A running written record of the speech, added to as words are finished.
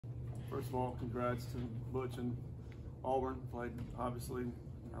First of all, congrats to Butch and Auburn. Played obviously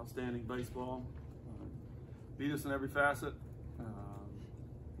outstanding baseball. Beat us in every facet.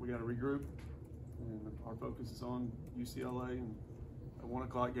 We got to regroup, and our focus is on UCLA and a 1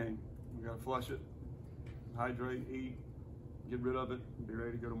 o'clock game. We got to flush it, hydrate, eat, get rid of it, and be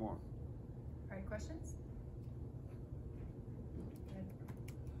ready to go tomorrow. All right, questions?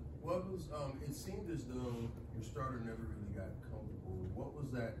 What was, it seemed as though your starter never really got comfortable. What was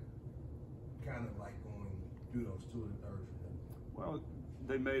that kind of like going through those 2 and 3rd for them? Well,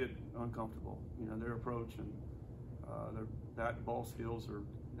 they made it uncomfortable. You know, their approach and their bat and ball skills are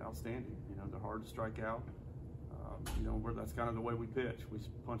outstanding. You know, they're hard to strike out. You know, that's kind of the way we pitch. We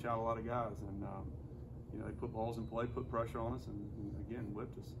punch out a lot of guys, and you know, they put balls in play, put pressure on us, and again,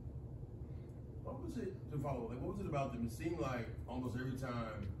 whipped us. What was it, to follow, like, what was it about them? It seemed like almost every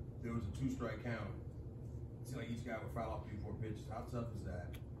time there was a 2-strike count, it seemed like each guy would foul off 3-4 pitches. How tough is that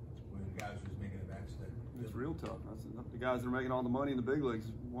when guys are just making it back step? It's real tough. That's the guys that are making all the money in the big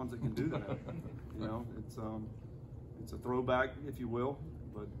leagues, ones that can do that. You know, it's a throwback, if you will,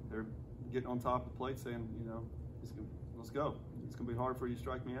 but they're getting on top of the plate saying, you know, let's go. It's going to be hard for you to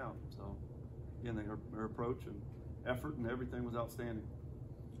strike me out. So, again, their approach and effort and everything was outstanding.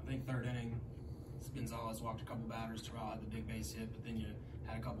 I think 3rd inning, Gonzalez walked a couple batters. Terrell had the big base hit, but then you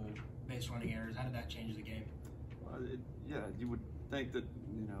had a couple base running errors. How did that change the game? Yeah, you would think that,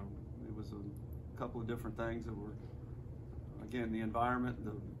 you know, it was a couple of different things that were, again, the environment,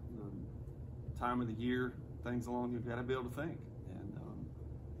 the time of the year, things along. You've got to be able to think, and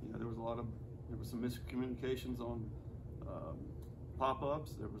you know, there was some miscommunications on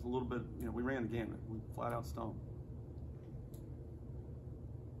pop-ups. There was a little bit, you know, we ran the gamut. We flat out stoned.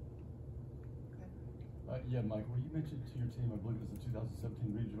 Yeah, Michael, you mentioned to your team, I believe it was the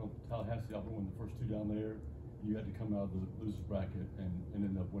 2017 regional, Tallahassee, Auburn won the first 2 down there. You had to come out of the losers bracket and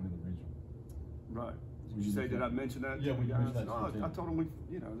end up winning the regional. Right. Did you say, did I mention that? Yeah, we mentioned that. No, I told them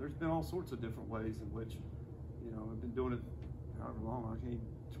you know, there's been all sorts of different ways in which, you know, I've been doing it however long,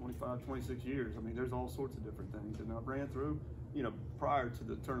 25, 26 years. I mean, there's all sorts of different things. And I ran through, you know, prior to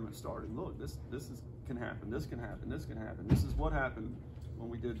the tournament starting, look, this can happen, this can happen, this can happen. This is what happened when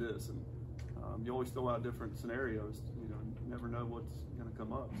we did this. And you always throw out different scenarios. You know, you never know what's going to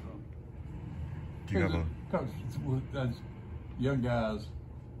come up. So, do you have a coach? As young guys,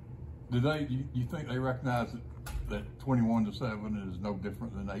 you think they recognize that 21-7 is no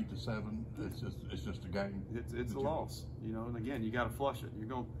different than 8-7? It's just a game. It's a loss. You know, and again, you got to flush it. You're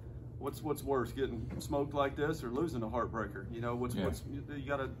going. What's worse, getting smoked like this or losing a heartbreaker? You know, you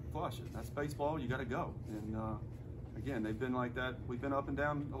got to flush it. That's baseball. You got to go. And again, they've been like that. We've been up and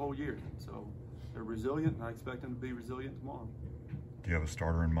down the whole year. So they're resilient, and I expect them to be resilient tomorrow. Do you have a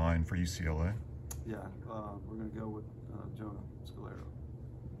starter in mind for UCLA? Yeah, we're going to go with Jonah Scalero.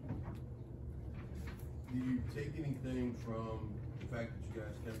 Do you take anything from the fact that you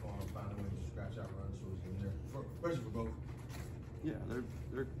guys kept on finding ways to scratch out runs towards the end there, especially for both? Yeah,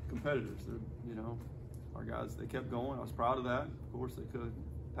 they're competitors. They're, you know, our guys, they kept going. I was proud of that. Of course, they could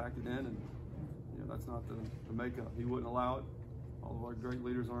have packed it in, and you know, that's not the makeup. He wouldn't allow it. All of our great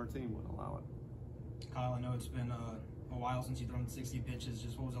leaders on our team wouldn't allow it. Kyle, I know it's been a while since you've thrown 60 pitches.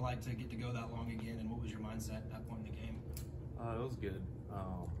 Just what was it like to get to go that long again, and what was your mindset at that point in the game? It was good.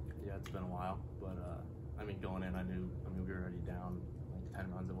 Yeah, it's been a while, but I mean, going in, I mean, we were already down like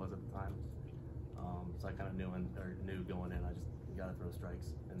 10 runs it was at the time. So I kind of knew going in, I just got to throw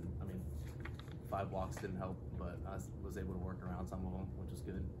strikes. And I mean, 5 walks didn't help, but I was able to work around some of them, which was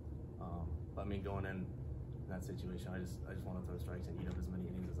good. But I mean, going in that situation, I just want to throw strikes and eat up as many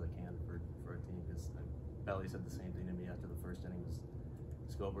innings as I can for a team. Because Belly said the same thing to me after the first inning: was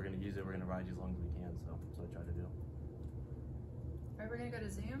just go up, we're going to use it, we're going to ride you as long as we can. So I tried to do. All right, we're going to go to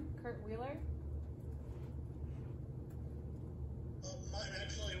Zoom. Kurt Wheeler. Mine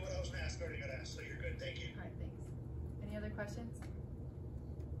actually, what I was going to ask already got asked, so you're good. Thank you. All right, thanks. Any other questions?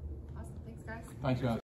 Awesome. Thanks, guys. Thanks, guys.